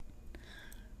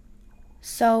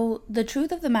So the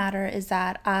truth of the matter is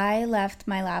that I left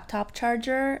my laptop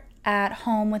charger at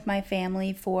home with my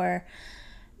family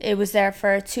it was there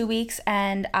for 2 weeks,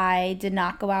 and I did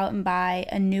not go out and buy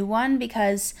a new one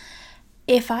because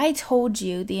if I told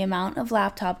you the amount of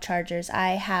laptop chargers I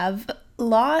have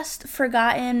lost,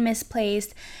 forgotten,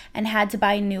 misplaced, and had to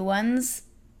buy new ones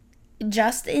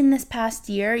just in this past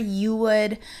year,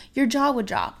 your jaw would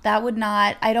drop. That would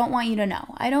not, I don't want you to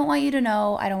know. I don't want you to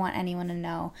know. I don't want anyone to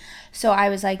know. So I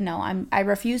was like, no, I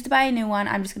refuse to buy a new one.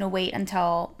 I'm just going to wait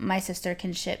until my sister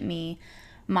can ship me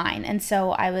mine. And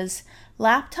so I was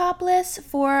laptopless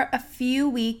for a few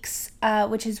weeks,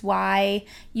 which is why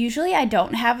usually I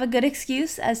don't have a good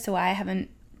excuse as to why I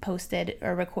haven't posted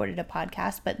or recorded a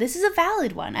podcast, but this is a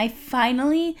valid one. I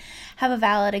finally have a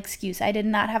valid excuse. I did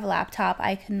not have a laptop.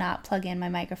 I could not plug in my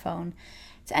microphone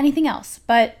to anything else,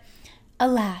 but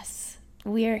alas,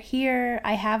 we're here.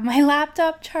 I have my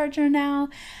laptop charger now,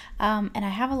 and I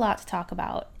have a lot to talk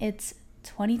about. It's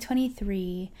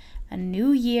 2023, a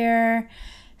new year.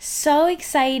 So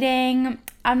exciting.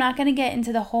 I'm not going to get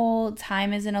into the whole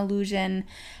time is an illusion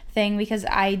thing because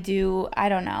I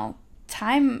don't know.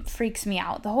 Time freaks me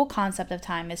out. The whole concept of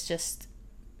time is just,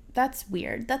 that's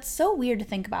weird. That's so weird to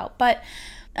think about. But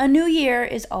a new year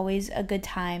is always a good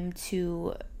time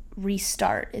to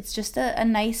restart. It's just a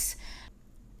nice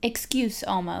excuse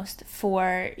almost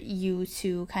for you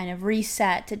to kind of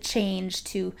reset, to change,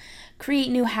 to create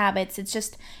new habits.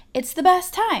 It's the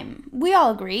best time. We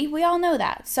all agree. We all know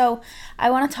that. So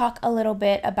I want to talk a little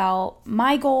bit about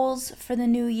my goals for the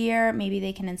new year. Maybe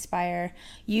they can inspire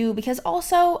you, because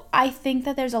also I think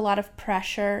that there's a lot of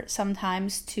pressure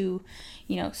sometimes to,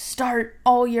 start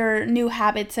all your new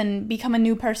habits and become a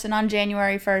new person on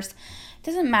January 1st. It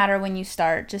doesn't matter when you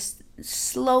start, just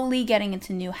slowly getting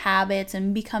into new habits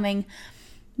and becoming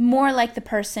more like the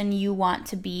person you want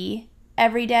to be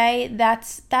every day.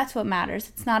 That's what matters.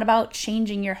 It's not about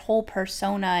changing your whole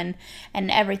persona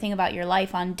and everything about your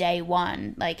life on day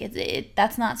one. Like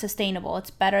that's not sustainable.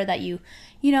 It's better that you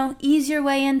ease your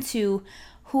way into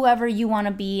whoever you want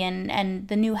to be and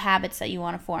the new habits that you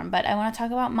want to form. But I want to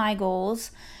talk about my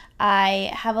goals.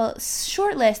 I have a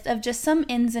short list of just some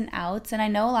ins and outs, and I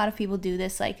know a lot of people do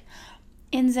this, like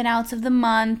ins and outs of the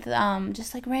month,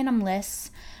 just like random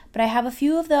lists, but I have a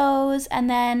few of those. And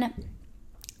then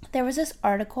there was this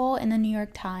article in the New York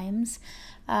Times.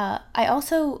 I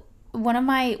also, one of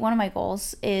my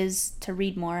goals is to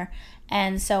read more,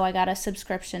 and so I got a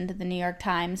subscription to the New York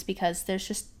Times because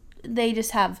they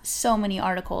just have so many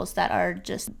articles that are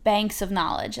just banks of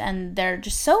knowledge, and they're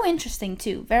just so interesting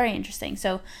too, very interesting.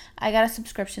 So I got a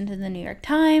subscription to the New York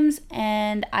Times,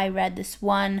 and I read this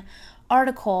one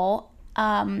article.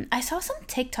 I saw some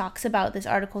TikToks about this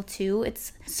article too.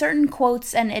 It's certain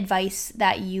quotes and advice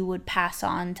that you would pass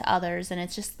on to others, and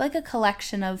it's just like a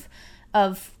collection of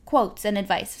quotes and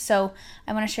advice. So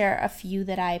I want to share a few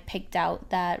that I picked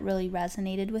out that really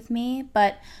resonated with me,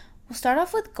 but we'll start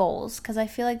off with goals because I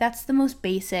feel like that's the most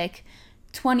basic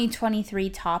 2023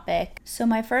 topic. So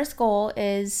my first goal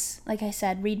is, like I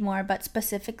said, read more, but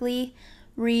specifically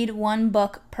read one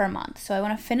book per month. So I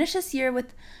want to finish this year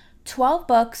with 12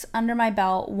 books under my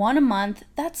belt, one a month.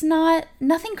 That's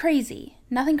nothing crazy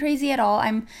at all.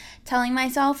 I'm telling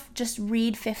myself just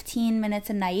read 15 minutes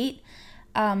a night.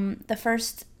 The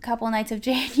first couple nights of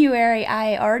January,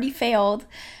 I already failed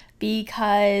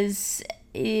because,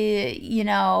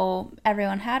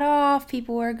 everyone had off,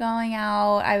 people were going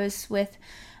out. I was with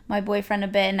my boyfriend a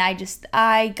bit, and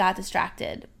I got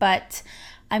distracted, but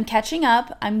I'm catching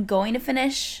up. I'm going to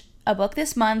finish a book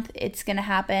this month. It's gonna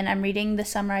happen. I'm reading The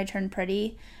Summer I Turned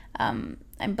Pretty. I'm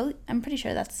pretty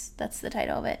sure that's the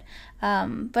title of it.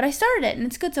 But I started it and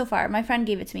it's good so far. My friend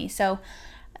gave it to me, so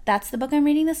that's the book I'm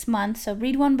reading this month. So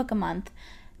read one book a month.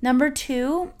 Number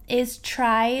 2 is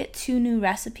try 2 new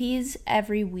recipes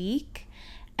every week.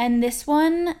 And this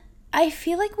one, I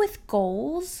feel like with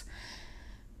goals,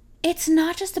 it's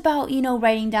not just about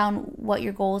writing down what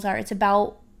your goals are. It's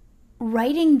about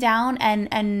writing down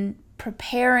and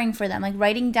preparing for them, like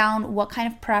writing down what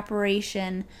kind of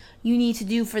preparation you need to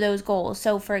do for those goals.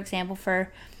 So for example,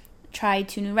 for try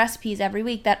 2 new recipes every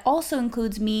week, that also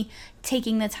includes me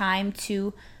taking the time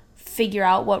to figure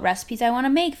out what recipes I want to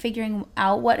make, figuring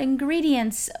out what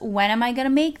ingredients, when am I going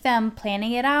to make them,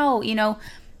 planning it out.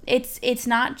 It's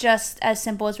not just as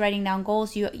simple as writing down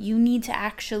goals. You need to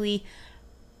actually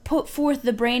put forth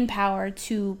the brain power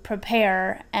to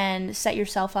prepare and set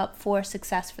yourself up for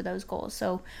success for those goals.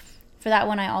 So for that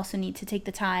one, I also need to take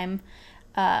the time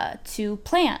to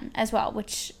plan as well,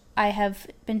 which I have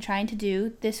been trying to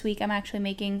do. This week, I'm actually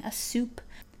making a soup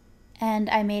and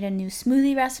I made a new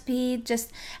smoothie recipe.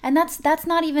 And that's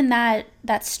not even that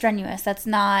strenuous. That's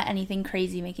not anything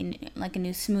crazy, making like a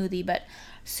new smoothie, but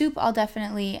soup I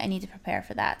need to prepare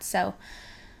for that. So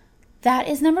that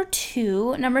is number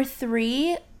 2. Number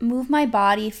 3, move my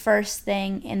body first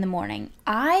thing in the morning.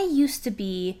 I used to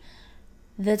be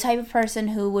the type of person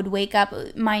who would wake up,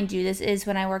 mind you, this is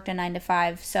when I worked a 9 to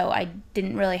 5, so I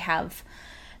didn't really have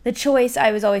the choice.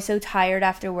 I was always so tired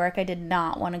after work. I did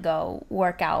not want to go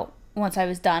work out once I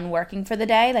was done working for the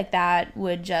day. Like, that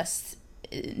would just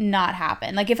not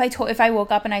happen. Like, if I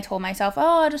woke up and I told myself,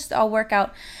 oh, I'll work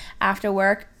out after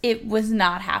work, it was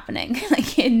not happening.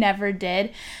 Like, it never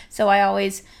did. So I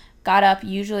always got up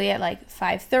usually at like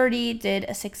 5:30, did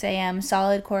a 6 a.m.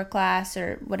 solid core class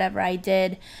or whatever I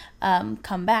did,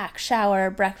 come back,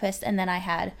 shower, breakfast, and then I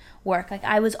had work. Like,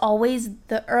 I was always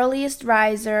the earliest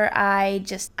riser. I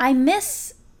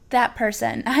miss that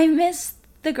person. I miss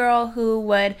the girl who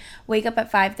would wake up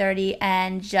at 5:30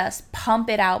 and just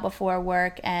pump it out before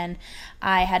work, and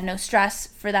I had no stress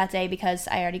for that day because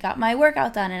I already got my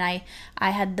workout done, and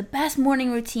I had the best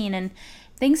morning routine. And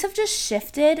things have just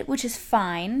shifted, which is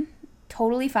fine,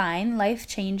 totally fine. Life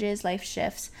changes, life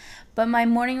shifts, but my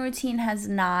morning routine has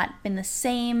not been the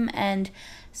same, and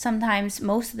sometimes,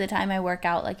 most of the time, I work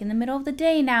out like in the middle of the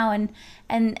day now,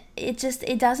 and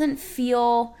it doesn't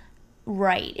feel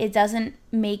right. It doesn't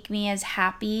make me as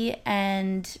happy,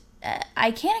 and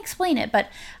I can't explain it, but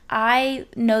I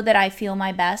know that I feel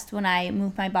my best when I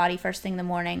move my body first thing in the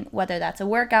morning, whether that's a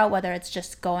workout, whether it's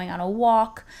just going on a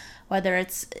walk, whether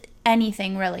it's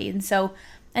anything really.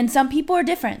 And some people are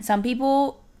different. Some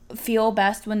people feel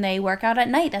best when they work out at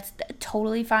night. That's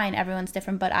totally fine. Everyone's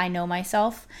different, but I know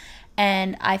myself,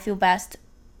 and I feel best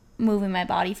moving my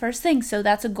body first thing. So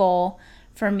that's a goal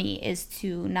for me, is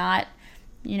to not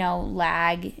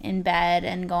lag in bed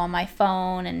and go on my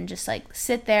phone and just like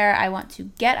sit there. I want to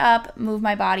get up, move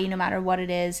my body no matter what it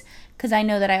is, because I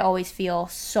know that I always feel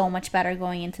so much better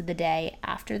going into the day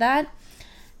after that.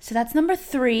 So that's number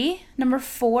 3. Number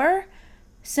 4,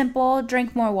 simple,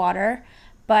 drink more water.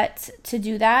 But to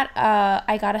do that,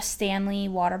 I got a Stanley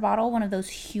water bottle, one of those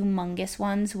humongous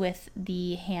ones with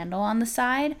the handle on the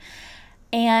side.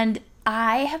 And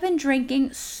I have been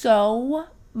drinking so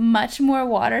much more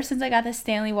water since I got the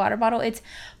Stanley water bottle. It's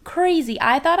crazy.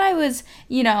 I thought I was,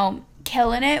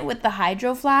 killing it with the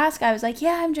Hydro Flask. I was like,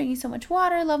 yeah, I'm drinking so much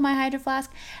water. Love my Hydro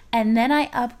Flask. And then I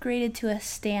upgraded to a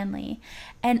Stanley.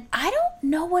 And I don't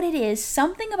know what it is.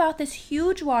 Something about this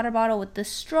huge water bottle with the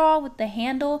straw, with the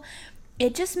handle,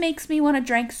 it just makes me want to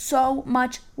drink so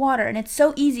much water. And it's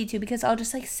so easy to, because I'll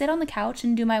just like sit on the couch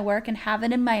and do my work and have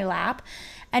it in my lap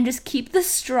and just keep the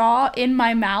straw in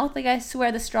my mouth. Like, I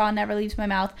swear the straw never leaves my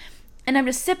mouth. And I'm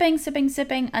just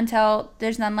sipping until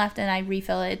there's none left, and I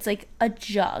refill it. It's like a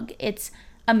jug. It's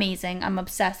amazing. I'm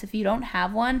obsessed. If you don't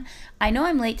have one, I know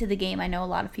I'm late to the game. I know a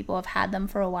lot of people have had them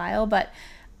for a while, but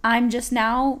I'm just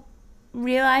now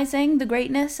realizing the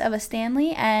greatness of a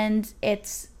Stanley, and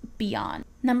it's beyond.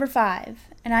 Number 5,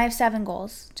 and I have 7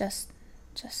 goals, just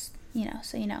so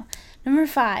you know. Number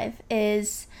 5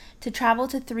 is to travel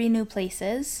to 3 new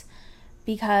places,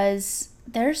 because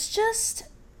there's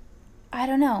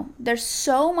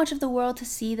so much of the world to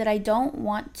see that I don't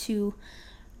want to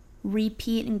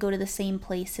repeat and go to the same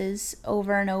places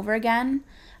over and over again.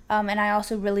 And I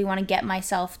also really want to get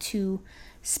myself to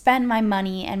spend my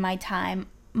money and my time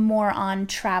more on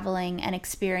traveling and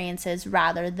experiences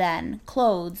rather than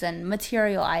clothes and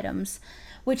material items,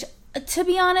 which, to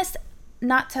be honest,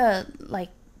 not to like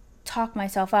talk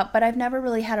myself up, but I've never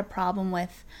really had a problem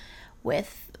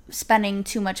with spending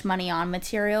too much money on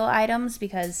material items,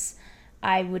 because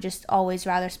I would just always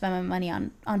rather spend my money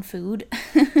on food,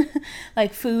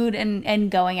 like food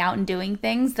and going out and doing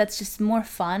things. That's just more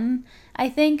fun, I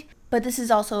think. But this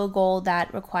is also a goal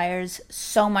that requires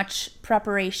so much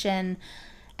preparation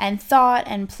and thought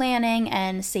and planning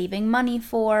and saving money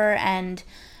for, and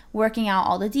working out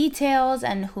all the details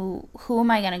and who am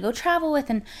I going to go travel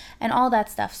with and all that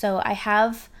stuff. So I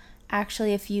have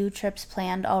actually a few trips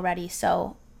planned already.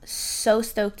 So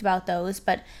stoked about those,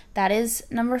 but that is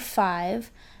number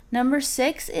 5. Number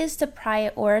 6 is to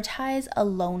prioritize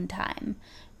alone time,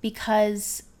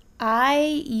 because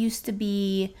I used to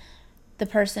be the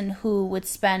person who would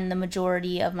spend the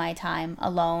majority of my time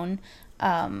alone.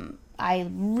 I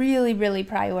really, really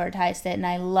prioritized it, and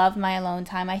I loved my alone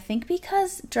time. I think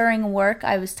because during work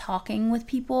I was talking with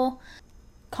people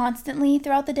constantly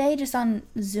throughout the day, just on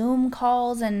Zoom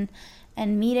calls and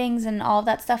meetings and all of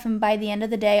that stuff. And by the end of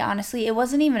the day, honestly, it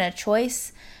wasn't even a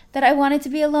choice that I wanted to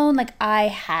be alone. Like, I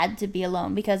had to be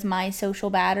alone because my social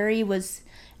battery was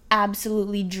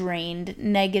absolutely drained,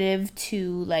 negative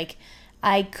to like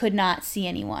I could not see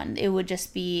anyone. It would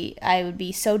just be, I would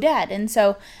be so dead. And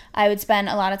so I would spend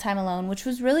a lot of time alone, which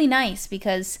was really nice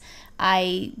because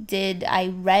I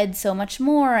read so much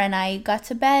more and I got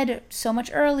to bed so much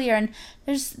earlier, and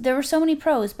there were so many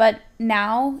pros. But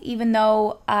now, even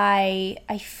though I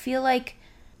feel like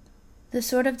the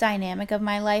sort of dynamic of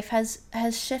my life has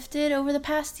shifted over the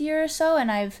past year or so,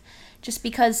 and I've just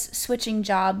because switching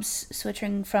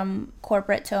from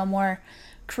corporate to a more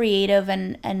creative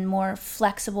and more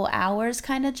flexible hours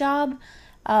kind of job,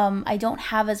 I don't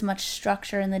have as much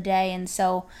structure in the day, and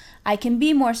so I can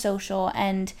be more social.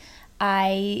 And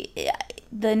I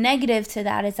the negative to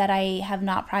that is that I have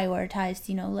not prioritized,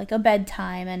 like a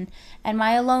bedtime and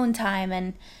my alone time,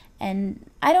 and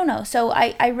I don't know. So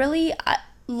I really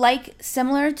like,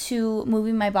 similar to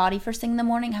moving my body first thing in the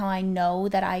morning, how I know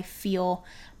that I feel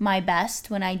my best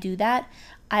when I do that.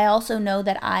 I also know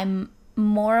that I'm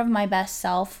more of my best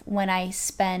self when I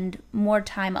spend more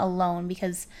time alone,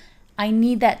 because I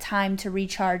need that time to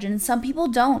recharge, and some people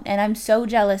don't, and I'm so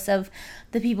jealous of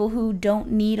the people who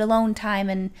don't need alone time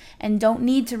and don't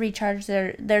need to recharge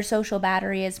their social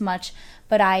battery as much.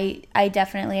 But I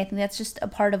definitely, I think that's just a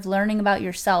part of learning about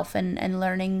yourself and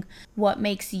learning what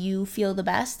makes you feel the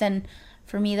best. And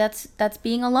for me, that's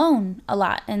being alone a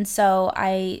lot. And so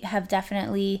I have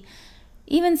definitely,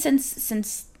 even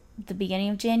since the beginning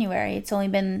of January, it's only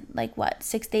been like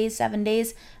 6 days, 7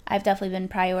 days, I've definitely been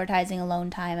prioritizing alone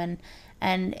time,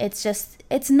 and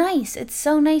it's nice. It's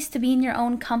so nice to be in your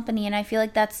own company, and I feel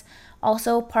like that's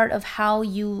also part of how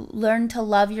you learn to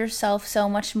love yourself so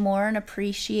much more and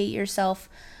appreciate yourself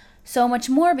so much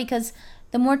more, because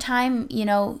the more time,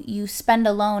 you spend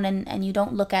alone, and you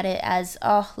don't look at it as,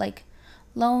 oh, like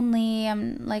lonely,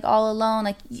 I'm like all alone.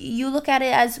 Like, you look at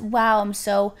it as, wow, I'm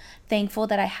so thankful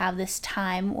that I have this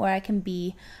time where I can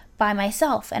be by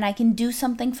myself and I can do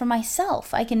something for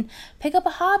myself. I can pick up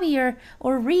a hobby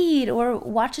or read or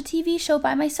watch a TV show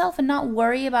by myself and not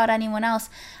worry about anyone else.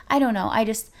 I don't know.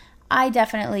 I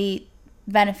definitely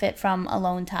benefit from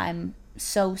alone time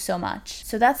so much.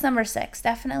 So that's number 6.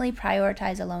 Definitely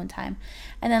prioritize alone time.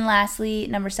 And then lastly,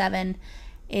 number 7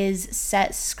 is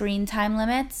set screen time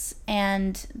limits,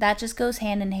 and that just goes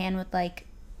hand in hand with like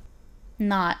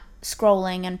not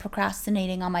scrolling and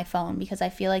procrastinating on my phone, because I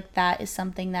feel like that is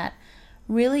something that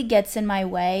really gets in my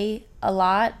way a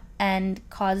lot and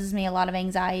causes me a lot of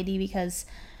anxiety, because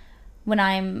when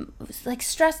I'm like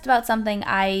stressed about something,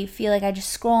 I feel like I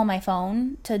just scroll on my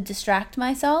phone to distract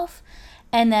myself,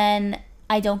 and then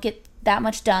I don't get that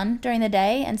much done during the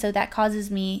day, and so that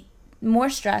causes me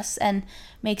more stress and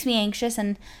makes me anxious,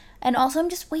 and also I'm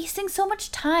just wasting so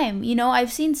much time.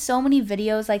 I've seen so many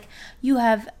videos like, you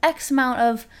have X amount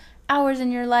of hours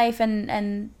in your life,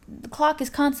 and the clock is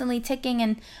constantly ticking,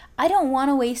 and I don't want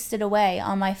to waste it away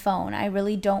on my phone. I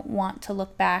really don't want to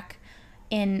look back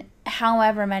in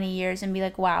however many years and be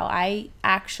like, wow, I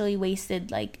actually wasted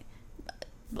like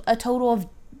a total of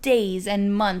days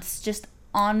and months just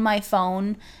on my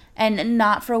phone, and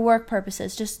not for work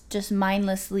purposes, just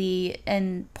mindlessly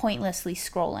and pointlessly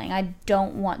scrolling. I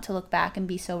don't want to look back and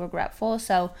be so regretful.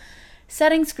 So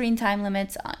setting screen time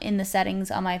limits in the settings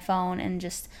on my phone, and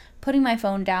just putting my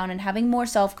phone down and having more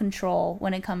self-control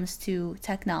when it comes to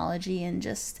technology,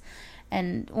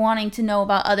 and wanting to know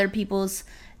about other people's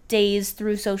days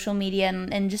through social media,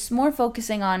 and just more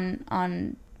focusing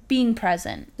on being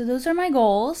present. So those are my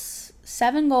goals.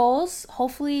 7 goals.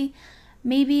 Hopefully,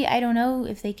 maybe, I don't know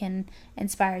if they can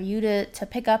inspire you to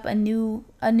pick up a new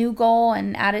goal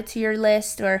and add it to your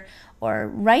list, or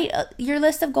write your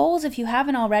list of goals if you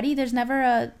haven't already. There's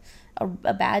never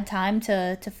a bad time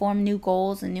to form new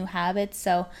goals and new habits.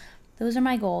 So those are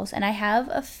my goals, and I have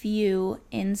a few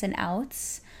ins and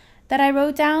outs that I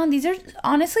wrote down. These are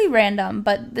honestly random,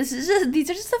 but these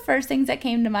are just the first things that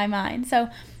came to my mind. So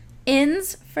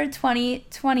ins for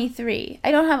 2023.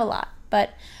 I don't have a lot,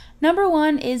 but number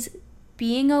 1 is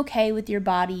being okay with your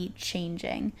body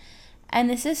changing. And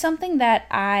this is something that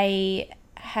I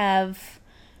have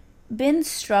been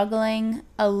struggling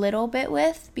a little bit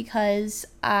with, because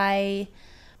I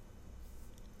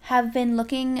have been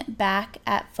looking back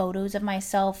at photos of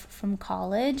myself from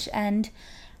college, and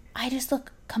I just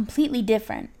look completely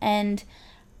different. And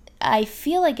I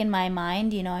feel like in my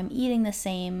mind, I'm eating the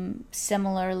same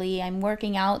similarly, I'm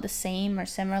working out the same or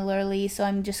similarly, so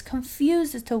I'm just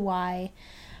confused as to why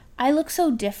I look so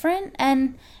different,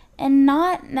 and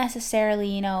not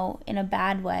necessarily, in a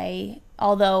bad way.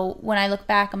 Although when I look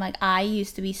back, I'm like, I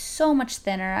used to be so much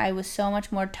thinner, I was so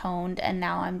much more toned, and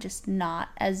now I'm just not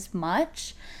as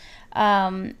much.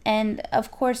 And of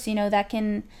course, that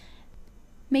can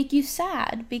make you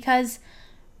sad because,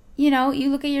 you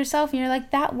look at yourself and you're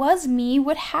like, that was me.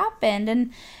 What happened?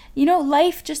 And,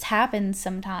 life just happens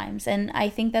sometimes. And I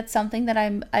think that's something that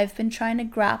I've been trying to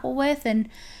grapple with, and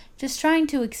just trying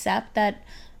to accept that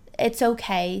it's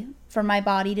okay for my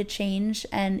body to change,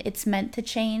 and it's meant to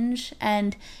change,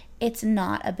 and it's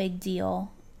not a big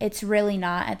deal. It's really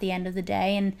not at the end of the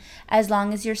day. And as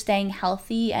long as you're staying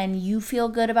healthy and you feel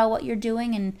good about what you're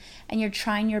doing, and you're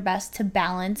trying your best to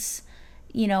balance,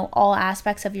 all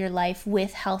aspects of your life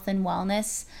with health and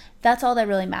wellness, that's all that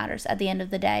really matters at the end of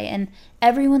the day. And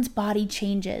everyone's body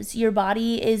changes. Your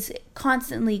body is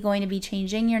constantly going to be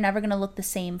changing. You're never going to look the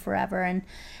same forever.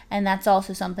 And that's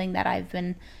also something that I've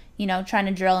been, trying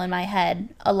to drill in my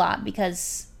head a lot,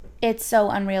 because it's so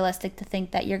unrealistic to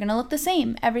think that you're going to look the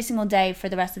same every single day for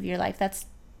the rest of your life. That's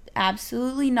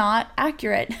absolutely not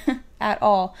accurate at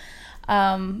all.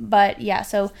 But yeah,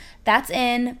 so that's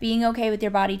in being okay with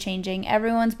your body changing.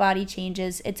 Everyone's body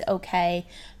changes. It's okay.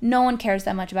 No one cares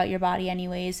that much about your body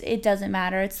anyways. It doesn't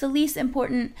matter. It's the least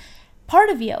important part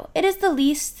of you. It is the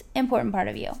least important part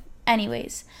of you.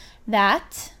 Anyways,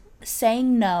 that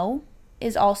saying no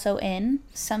is also in.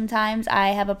 Sometimes I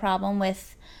have a problem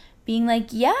with being like,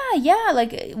 yeah,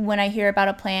 like when I hear about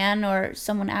a plan or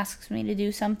someone asks me to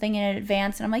do something in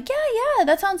advance, and I'm like, yeah,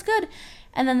 that sounds good.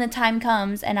 And then the time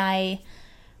comes and I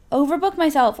overbook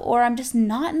myself, or I'm just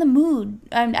not in the mood.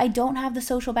 I don't have the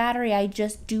social battery. I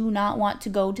just do not want to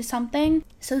go to something.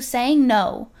 So saying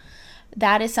no,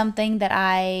 that is something that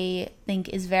I think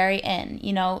is very in.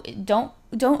 Don't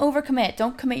overcommit.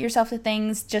 Don't commit yourself to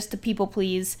things just to people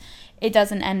please. It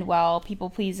doesn't end well. People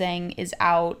pleasing is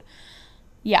out.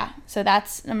 Yeah, so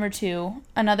that's number 2.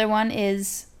 Another one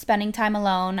is spending time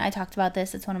alone. I talked about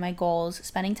this. It's one of my goals.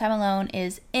 Spending time alone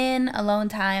is in alone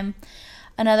time.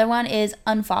 Another one is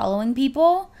unfollowing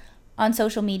people on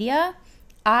social media.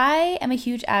 I am a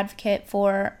huge advocate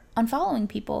for unfollowing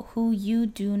people who you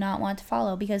do not want to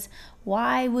follow, because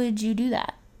why would you do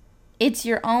that? It's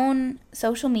your own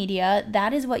social media.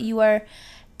 That is what you are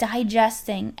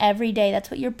digesting every day.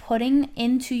 That's what you're putting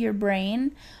into your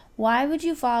brain. Why would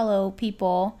you follow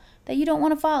people that you don't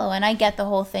want to follow? And I get the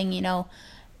whole thing,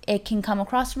 it can come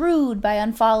across rude by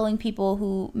unfollowing people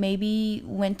who maybe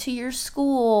went to your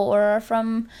school or are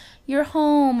from your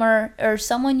home or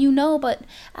someone but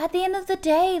at the end of the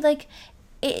day, like,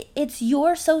 it's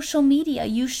your social media.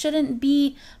 You shouldn't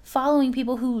be following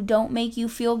people who don't make you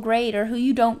feel great or who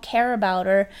you don't care about,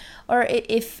 or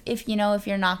if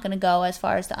you're not going to go as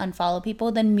far as to unfollow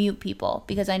people, then mute people,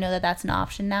 because I know that that's an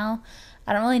option now.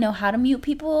 I don't really know how to mute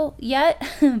people yet,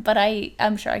 but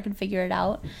I'm sure I can figure it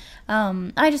out.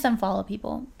 I just unfollow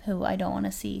people who I don't want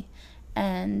to see.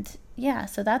 And yeah,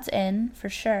 so that's in for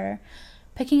sure.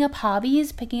 Picking up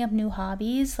new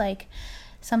hobbies, like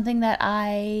something that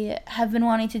I have been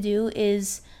wanting to do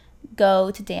is go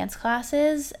to dance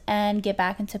classes and get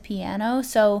back into piano.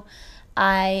 So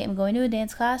I am going to a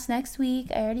dance class next week.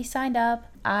 I already signed up.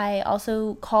 I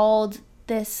also called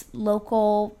this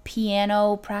local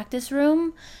piano practice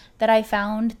room that I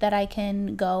found that I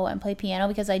can go and play piano,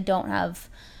 because I don't have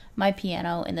my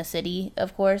piano in the city,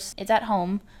 of course. It's at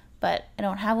home, but I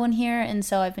don't have one here, and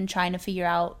so I've been trying to figure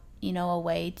out, a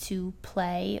way to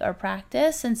play or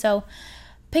practice. And so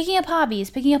picking up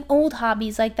old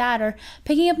hobbies like that, or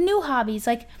picking up new hobbies,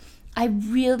 like I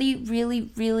really,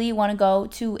 really, really want to go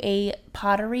to a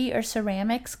pottery or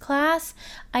ceramics class.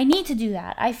 I need to do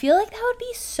that. I feel like that would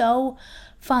be so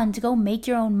fun, to go make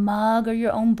your own mug or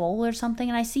your own bowl or something.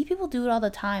 And I see people do it all the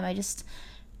time.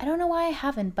 I don't know why I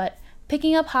haven't, but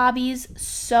picking up hobbies,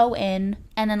 so in.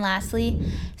 And then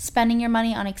lastly, spending your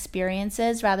money on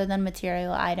experiences rather than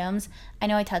material items. I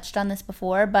know I touched on this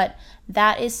before, but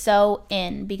that is so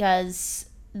in, because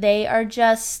they are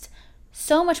just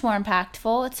so much more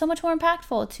impactful. It's so much more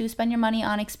impactful to spend your money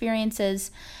on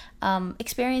experiences,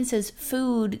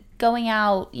 food, going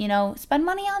out, spend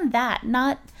money on that,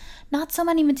 not so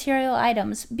many material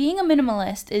items. Being a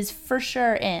minimalist is for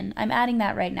sure in. I'm adding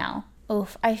that right now.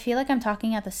 Oof, I feel like I'm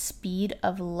talking at the speed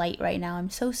of light right now. I'm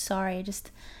so sorry.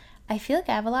 I feel like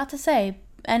I have a lot to say.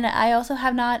 And I also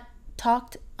have not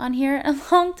talked on here in a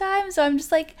long time, so I'm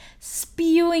just like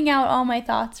spewing out all my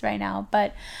thoughts right now.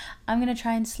 But I'm going to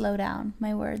try and slow down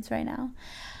my words right now.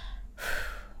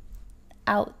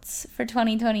 Outs for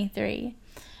 2023.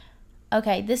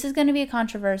 Okay, this is going to be a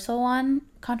controversial one.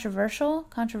 Controversial?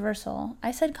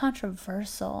 I said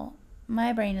controversial.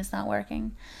 My brain is not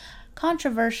working.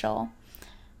 Controversial.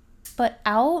 But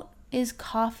out is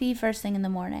coffee first thing in the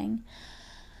morning.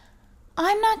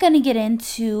 I'm not going to get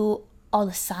into all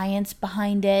the science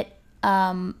behind it.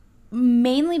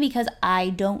 mainly because I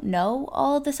don't know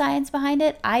all of the science behind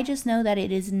it. I just know that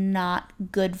it is not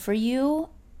good for you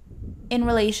in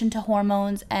relation to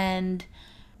hormones. And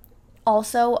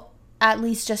also, at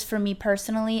least just for me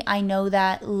personally, I know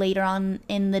that later on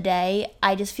in the day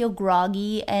I just feel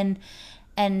groggy, and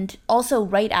also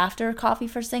right after coffee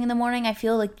first thing in the morning I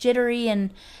feel like jittery,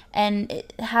 and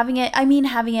having it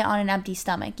on an empty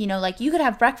stomach. Like you could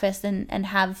have breakfast and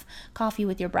have coffee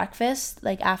with your breakfast,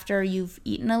 like after you've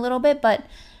eaten a little bit, but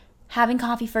having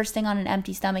coffee first thing on an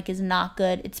empty stomach is not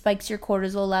good. It spikes your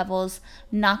cortisol levels,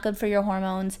 not good for your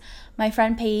hormones. My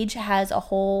friend Paige has a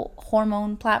whole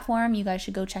hormone platform. You guys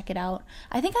should go check it out.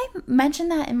 I think I mentioned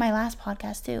that in my last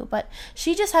podcast too, but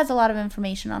she just has a lot of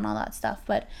information on all that stuff.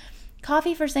 But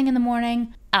coffee first thing in the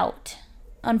morning, out.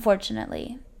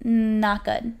 Unfortunately, not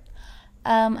good.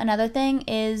 Another thing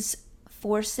is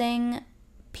forcing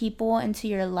people into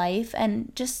your life,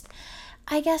 and just,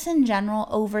 I guess in general,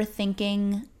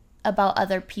 overthinking about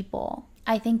other people.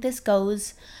 I think this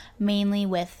goes mainly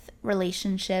with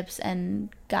relationships and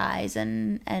guys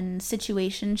and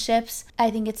situationships. I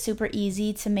think it's super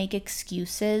easy to make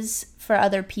excuses for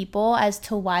other people as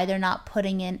to why they're not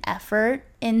putting in effort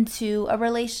into a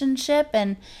relationship,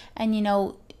 and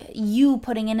you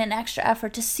putting in an extra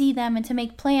effort to see them and to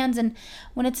make plans, and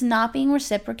when it's not being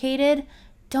reciprocated,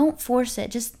 don't force it.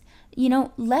 Just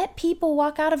let people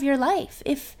walk out of your life.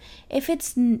 If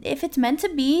it's meant to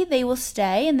be, they will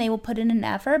stay and they will put in an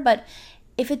effort. But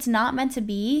if it's not meant to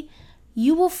be,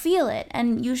 you will feel it,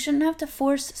 and you shouldn't have to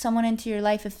force someone into your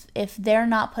life if they're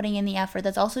not putting in the effort.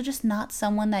 That's also just not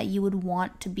someone that you would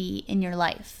want to be in your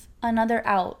life. Another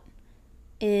out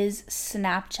is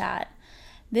Snapchat.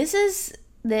 This is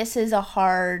a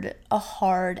hard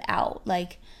out.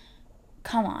 Like,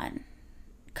 come on.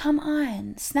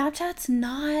 Snapchat's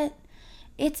not,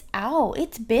 it's out.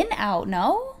 It's been out,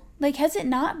 no? Like, has it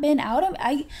not been out?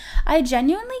 I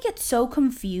genuinely get so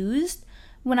confused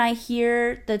when I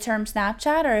hear the term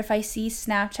Snapchat, or if I see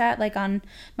Snapchat, like on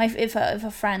if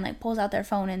a friend like pulls out their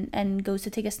phone and goes to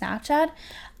take a Snapchat,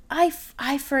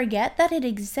 I forget that it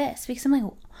exists, because I'm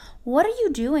like, what are you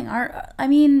doing?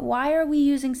 Why are we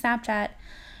using Snapchat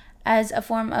as a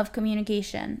form of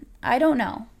communication? I don't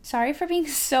know. Sorry for being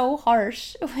so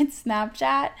harsh with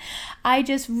Snapchat. I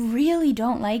just really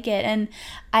don't like it. And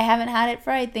I haven't had it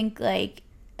for, I think, like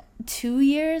 2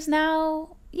 years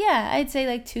now. Yeah, I'd say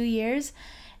like 2 years.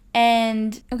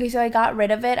 And okay, so I got rid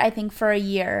of it, I think, for a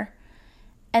year.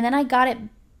 And then I got it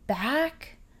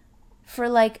back for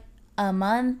like a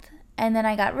month. And then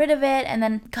I got rid of it and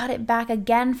then got it back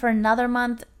again for another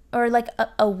month, or like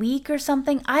a week or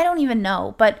something. I don't even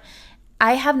know, but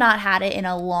I have not had it in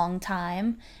a long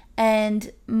time,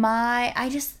 and I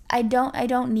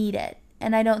don't need it,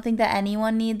 and I don't think that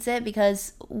anyone needs it,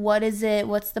 because what is it?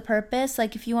 What's the purpose?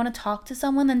 Like, if you want to talk to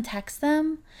someone, then text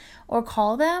them or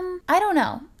call them. I don't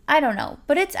know,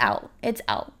 but it's out.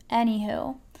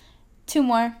 Anywho, 2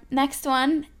 more. Next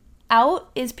one, out,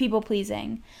 is people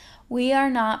pleasing. We are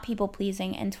not people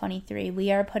pleasing in 23.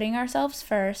 We are putting ourselves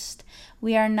first.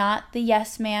 We are not the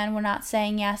yes man. We're not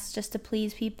saying yes just to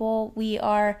please people. We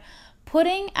are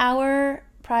putting our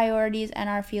priorities and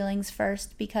our feelings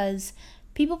first, because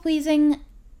people pleasing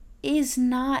is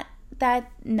not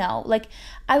that, no. Like,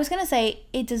 I was going to say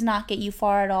it does not get you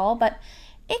far at all, but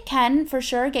it can for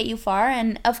sure get you far.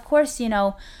 And of course,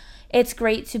 it's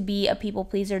great to be a people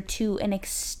pleaser to an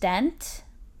extent,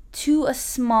 to a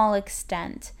small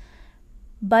extent.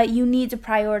 But you need to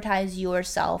prioritize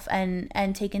yourself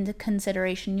and take into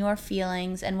consideration your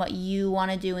feelings and what you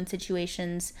want to do in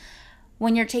situations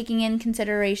when you're taking in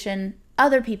consideration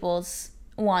other people's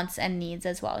wants and needs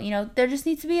as well. There just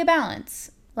needs to be a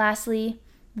balance. Lastly,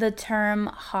 the term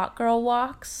hot girl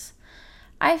walks.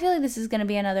 I feel like this is going to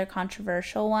be another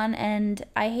controversial one, and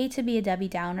I hate to be a Debbie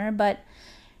Downer, but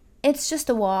it's just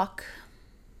a walk.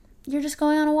 You're just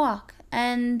going on a walk,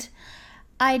 and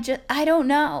I don't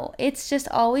know. It's just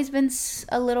always been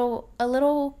a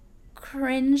little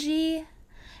cringy.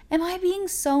 Am I being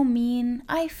so mean?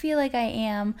 I feel like I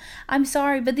am. I'm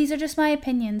sorry, but these are just my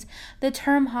opinions. The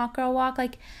term hot girl walk,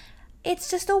 like,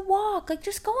 it's just a walk. Like,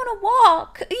 just go on a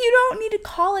walk. You don't need to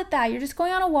call it that. You're just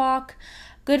going on a walk.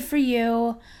 Good for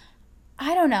you.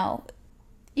 I don't know.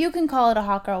 You can call it a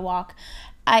hot girl walk.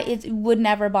 It would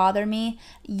never bother me.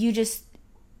 You just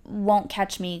won't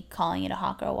catch me calling it a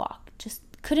hot girl walk. Just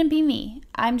couldn't be me.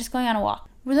 I'm just going on a walk.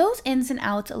 Were those ins and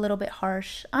outs a little bit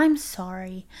harsh? I'm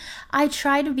sorry. I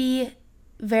try to be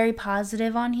very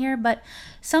positive on here, but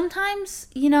sometimes,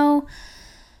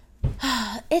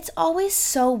 it's always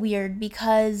so weird,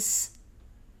 because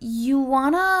you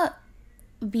want to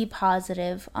be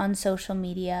positive on social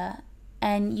media,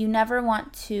 And you never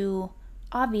want to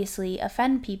obviously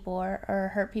offend people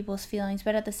or hurt people's feelings,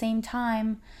 but at the same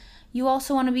time, you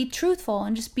also want to be truthful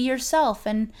and just be yourself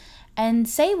and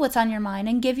say what's on your mind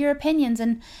and give your opinions,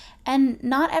 and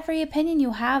not every opinion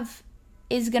you have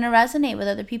is going to resonate with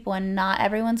other people, and not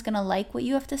everyone's going to like what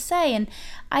you have to say. And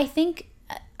I think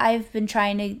I've been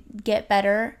trying to get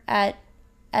better at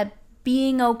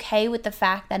being okay with the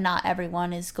fact that not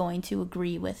everyone is going to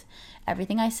agree with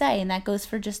everything I say, and that goes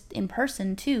for just in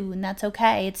person too, and that's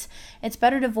okay. It's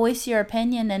better to voice your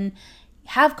opinion and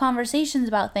have conversations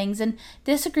about things, and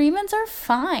disagreements are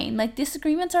fine. Like,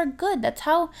 disagreements are good. That's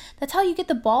how you get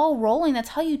the ball rolling. That's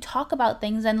how you talk about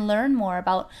things and learn more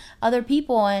about other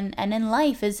people and in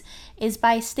life is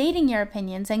by stating your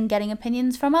opinions and getting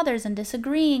opinions from others and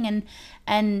disagreeing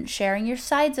and sharing your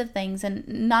sides of things. And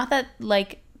not that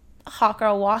like hawk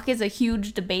or walk is a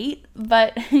huge debate,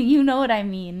 but you know what I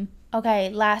mean. Okay,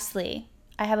 lastly,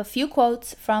 I have a few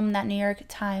quotes from that New York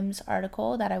Times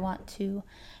article that I want to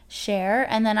share.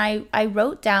 And then I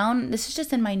wrote down, this is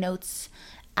just in my notes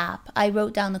app, I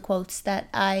wrote down the quotes that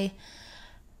I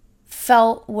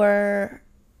felt were,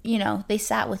 they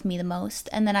sat with me the most.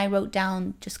 And then I wrote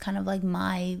down just kind of like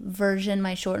my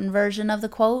shortened version of the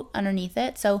quote underneath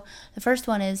it. So the first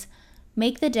one is,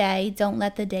 make the day, don't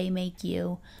let the day make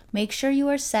you. Make sure you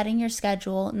are setting your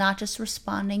schedule, not just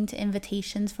responding to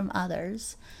invitations from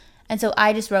others. And so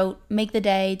I just wrote, make the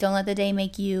day, don't let the day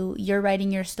make you. You're writing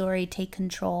your story, take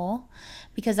control.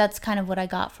 Because that's kind of what I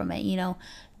got from it.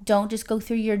 Don't just go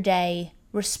through your day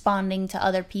responding to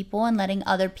other people and letting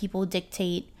other people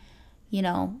dictate,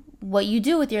 what you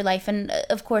do with your life. And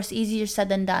of course, easier said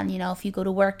than done. If you go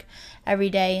to work every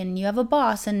day and you have a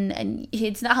boss and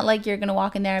it's not like you're going to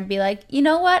walk in there and be like, you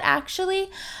know what, actually,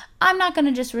 I'm not going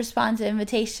to just respond to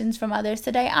invitations from others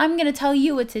today. I'm going to tell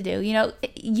you what to do.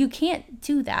 You can't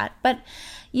do that. But,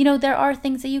 there are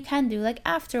things that you can do, like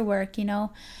after work,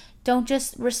 don't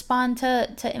just respond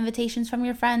to invitations from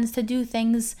your friends to do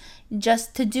things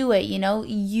just to do it.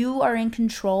 You are in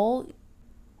control.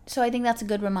 So I think that's a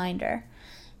good reminder.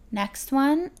 Next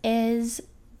one is,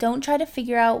 don't try to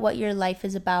figure out what your life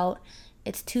is about.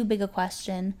 It's too big a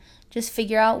question. Just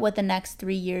figure out what the next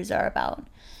 3 years are about.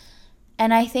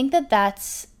 And I think that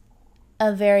that's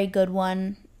a very good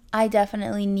one. I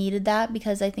definitely needed that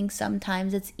because I think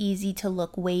sometimes it's easy to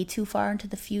look way too far into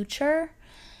the future.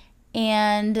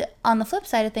 And on the flip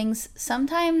side of things,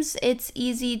 sometimes it's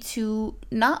easy to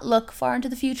not look far into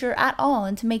the future at all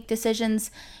and to make decisions,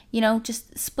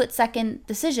 just split-second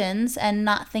decisions and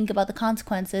not think about the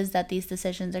consequences that these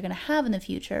decisions are going to have in the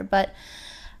future. But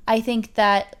I think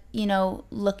that,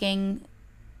 looking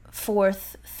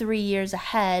forth 3 years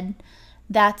ahead,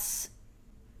 that's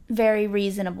very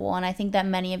reasonable. And I think that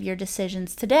many of your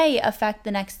decisions today affect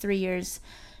the next 3 years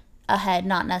ahead,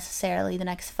 not necessarily the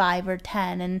next 5 or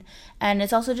 10. And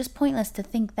it's also just pointless to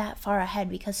think that far ahead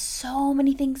because so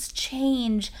many things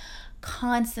change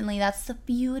constantly. That's the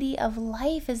beauty of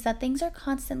life, is that things are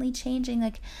constantly changing.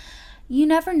 Like, you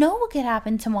never know what could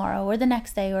happen tomorrow or the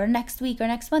next day or next week or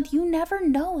next month. You never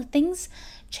know. Things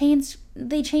change.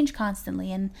 They change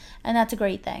constantly, and that's a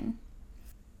great thing.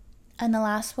 And the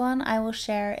last one I will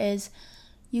share is,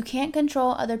 you can't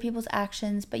control other people's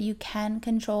actions, but you can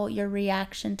control your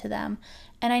reaction to them.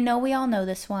 And I know we all know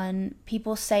this one.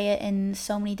 People say it in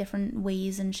so many different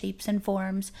ways and shapes and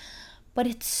forms, but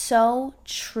it's so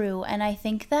true. And I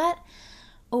think that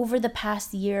over the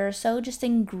past year or so, just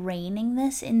ingraining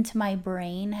this into my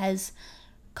brain has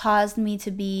caused me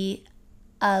to be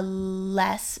a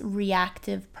less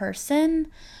reactive person,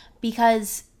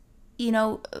 because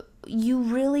you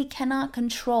really cannot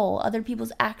control other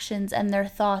people's actions and their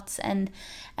thoughts, and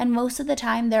most of the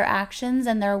time their actions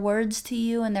and their words to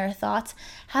you and their thoughts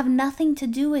have nothing to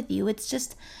do with you.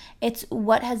 It's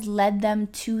what has led them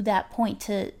to that point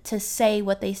to say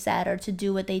what they said or to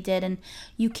do what they did. And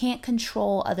you can't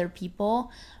control other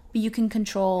people, but you can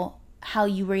control how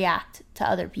you react to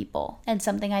other people. And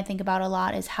something I think about a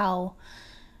lot is how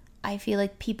I feel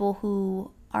like people who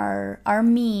are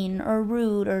mean or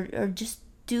rude or just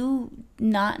do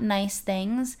not nice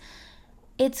things,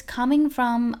 it's coming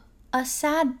from a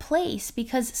sad place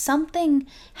because something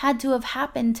had to have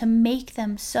happened to make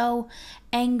them so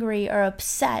angry or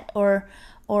upset or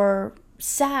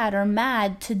sad or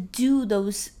mad to do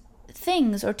those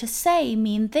things or to say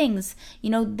mean things.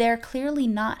 They're clearly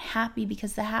not happy,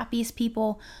 because the happiest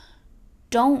people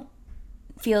don't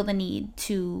feel the need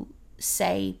to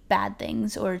say bad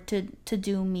things or to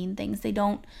do mean things. They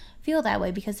don't feel that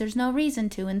way because there's no reason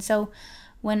to. And so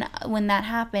when that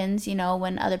happens,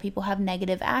 when other people have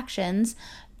negative actions,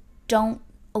 don't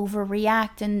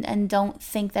overreact and don't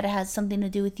think that it has something to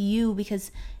do with you,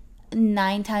 because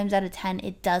 9 times out of 10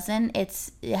 it doesn't.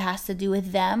 It has to do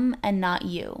with them and not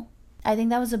you. I think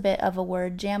that was a bit of a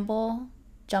word jumble.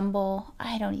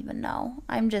 I don't even know.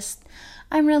 I'm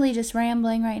really just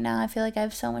rambling right now. I feel like I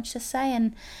have so much to say,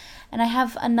 and I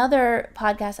have another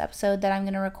podcast episode that I'm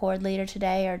going to record later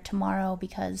today or tomorrow,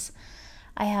 because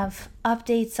I have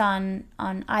updates on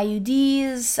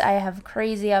IUDs. I have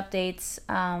crazy updates,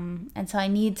 and so I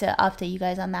need to update you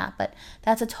guys on that. But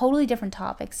that's a totally different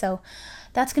topic, so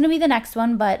that's going to be the next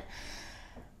one. But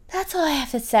that's all I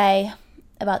have to say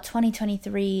about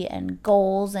 2023 and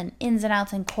goals and ins and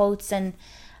outs and quotes. And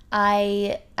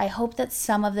I hope that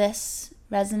some of this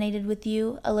resonated with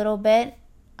you a little bit.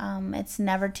 It's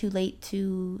never too late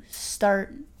to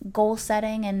start goal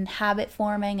setting and habit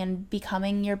forming and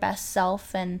becoming your best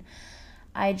self. And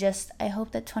I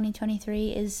hope that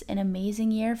 2023 is an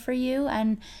amazing year for you.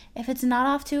 And if it's not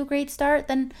off to a great start,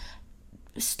 then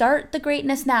start the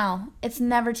greatness now. It's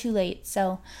never too late.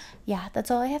 So yeah,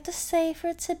 that's all I have to say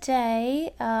for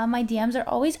today. My DMs are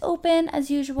always open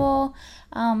as usual.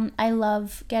 I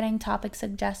love getting topic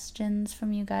suggestions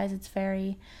from you guys. It's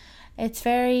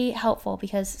very helpful,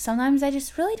 because sometimes I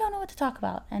just really don't know what to talk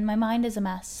about and my mind is a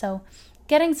mess. So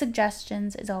getting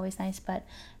suggestions is always nice. But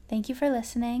thank you for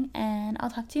listening, and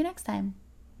I'll talk to you next time.